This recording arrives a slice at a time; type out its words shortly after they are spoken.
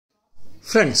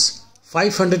Friends,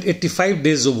 585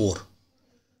 days of war.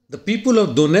 The people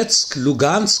of Donetsk,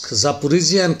 Lugansk,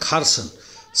 Zaporizhia and Kherson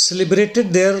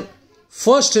celebrated their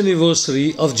first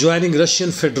anniversary of joining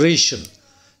Russian Federation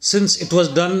since it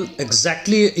was done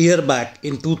exactly a year back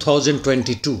in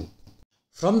 2022.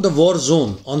 From the war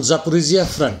zone on Zaporizhia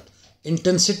front,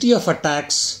 intensity of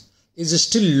attacks is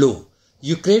still low.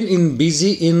 Ukraine is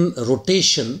busy in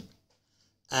rotation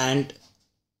and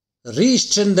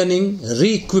re-strengthening,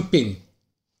 re-equipping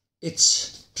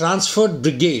its transferred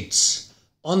brigades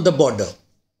on the border.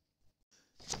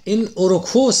 In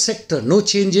Orokhovo sector, no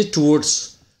changes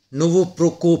towards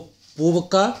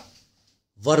Novoprokhopovka,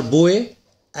 Verboe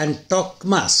and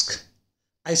Tokmask.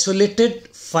 Isolated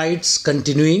fights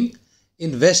continuing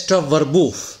in west of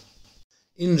Verbov.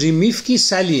 In Rimivki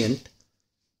salient,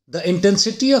 the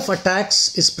intensity of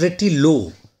attacks is pretty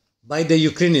low by the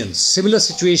Ukrainians. Similar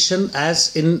situation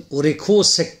as in Orokhovo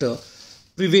sector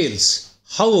prevails.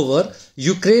 However,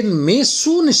 Ukraine may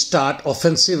soon start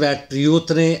offensive at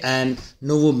Priotne and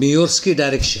Novomyorsky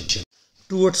direction.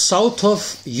 Towards south of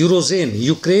Urozhaine,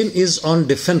 Ukraine is on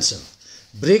defensive.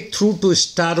 Breakthrough to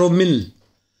Staromil,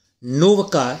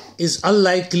 Novka is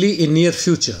unlikely in near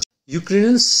future.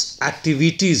 Ukraine's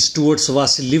activities towards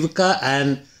Vasilivka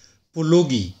and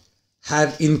Pologi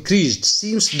have increased.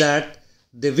 Seems that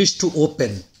they wish to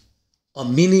open a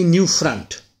mini new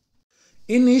front.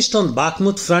 In east on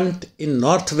Bakhmut front, in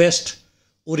northwest,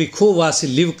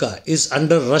 Orikho-Vasilivka is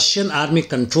under Russian army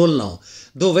control now,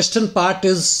 though western part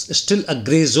is still a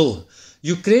grey zone.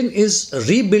 Ukraine is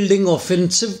rebuilding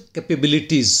offensive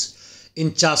capabilities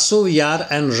in Chasov Yar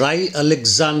and Rai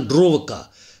Alexandrovka.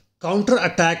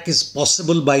 Counter-attack is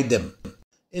possible by them.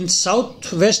 In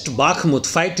southwest Bakhmut,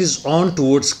 fight is on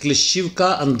towards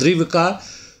Klishivka, Andrivka,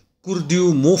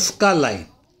 Kurdyumovka line.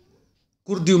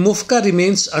 Kurdyumovka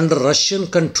remains under Russian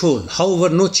control. However,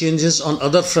 no changes on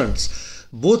other fronts.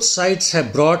 Both sides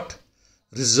have brought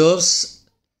reserves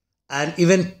and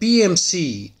even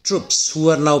PMC troops who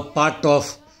are now part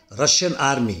of Russian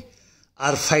army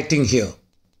are fighting here.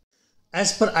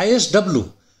 As per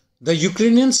ISW, the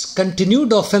Ukrainians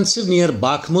continued offensive near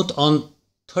Bakhmut on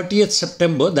 30th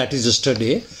September, that is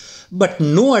yesterday, but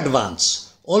no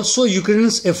advance. Also,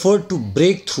 Ukrainians' effort to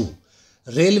break through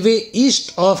railway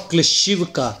east of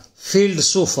Klishivka failed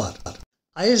so far.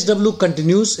 ISW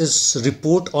continues its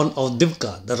report on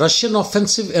Avdiivka. The Russian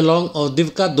offensive along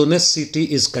Avdiivka Donetsk city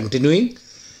is continuing.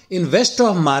 In west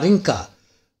of Marinka,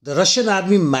 the Russian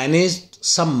army managed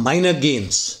some minor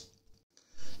gains.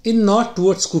 In north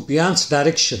towards Kupiansk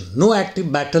direction, no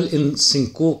active battle in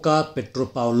Sinkovka,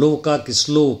 Petropavlovka,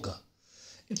 Kislovka.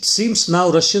 It seems now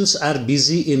Russians are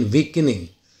busy in weakening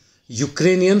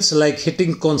Ukrainians, like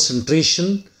hitting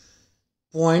concentration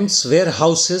points,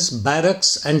 warehouses,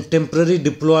 barracks and temporary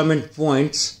deployment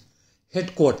points,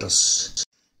 headquarters.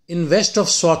 In west of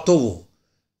Swatovo,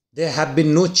 there have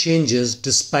been no changes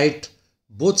despite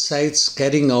both sides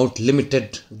carrying out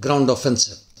limited ground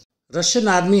offensive. Russian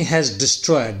army has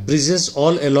destroyed bridges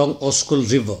all along Oskol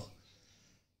river.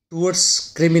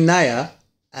 Towards Kreminaya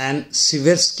and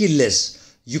Siversky Les,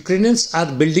 Ukrainians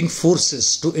are building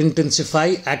forces to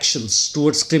intensify actions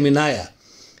towards Kreminaya,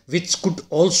 which could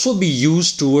also be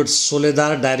used towards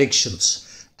Soledar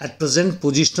directions. At present,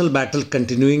 positional battle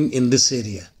continuing in this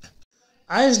area.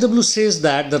 ISW says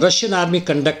that the Russian army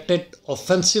conducted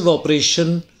offensive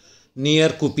operation near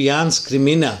Kupiansk,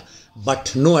 Crimea,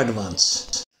 but no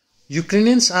advance.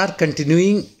 Ukrainians are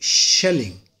continuing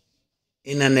shelling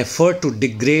in an effort to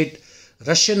degrade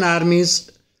Russian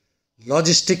army's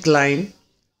logistic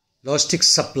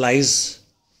supplies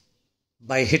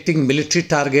by hitting military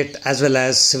target as well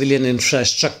as civilian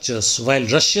infrastructures, while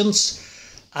Russians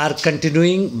are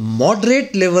continuing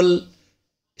moderate level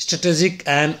strategic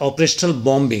and operational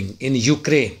bombing in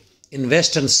Ukraine, in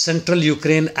west and central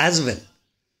Ukraine as well.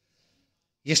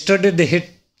 Yesterday they hit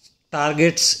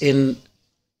targets in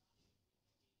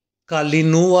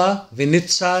Kalinova,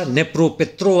 Vinnytsia,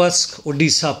 Dnepropetrovsk,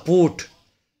 Odisha port,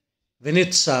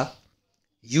 Vinnytsia,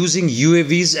 using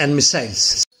UAVs and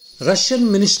missiles.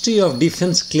 Russian Ministry of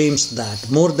Defense claims that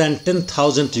more than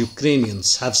 10,000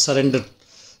 Ukrainians have surrendered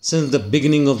since the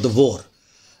beginning of the war,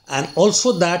 and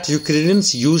also that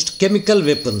Ukrainians used chemical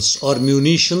weapons or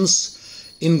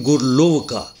munitions in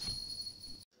Gorlovka.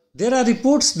 There are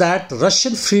reports that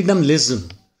Russian Freedom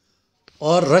Legion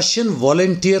or Russian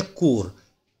Volunteer Corps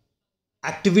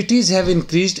activities have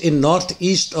increased in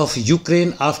northeast of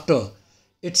Ukraine after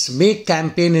its May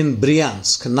campaign in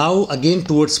Bryansk, now again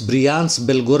towards Bryansk,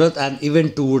 Belgorod and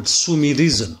even towards Sumy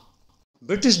region.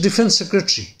 British Defence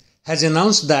Secretary has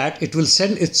announced that it will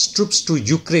send its troops to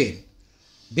Ukraine,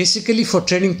 basically for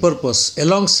training purpose,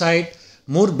 alongside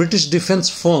more British defense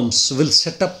firms will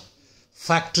set up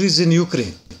factories in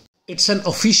Ukraine. It's an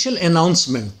official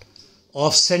announcement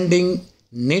of sending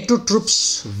NATO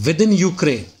troops within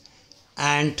Ukraine,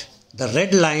 and the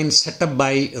red line set up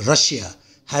by Russia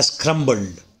has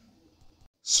crumbled.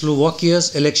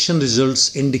 Slovakia's election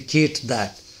results indicate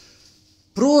that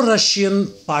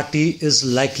pro-Russian party is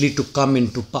likely to come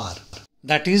into power.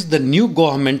 That is, the new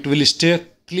government will steer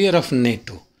clear of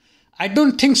NATO. I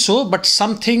don't think so, but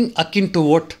something akin to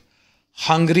what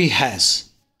Hungary has.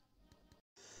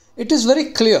 It is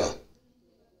very clear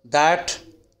that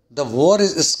the war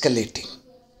is escalating.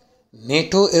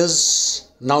 NATO is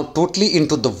now totally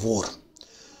into the war.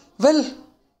 Well,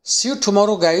 see you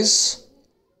tomorrow, guys.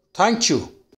 Thank you.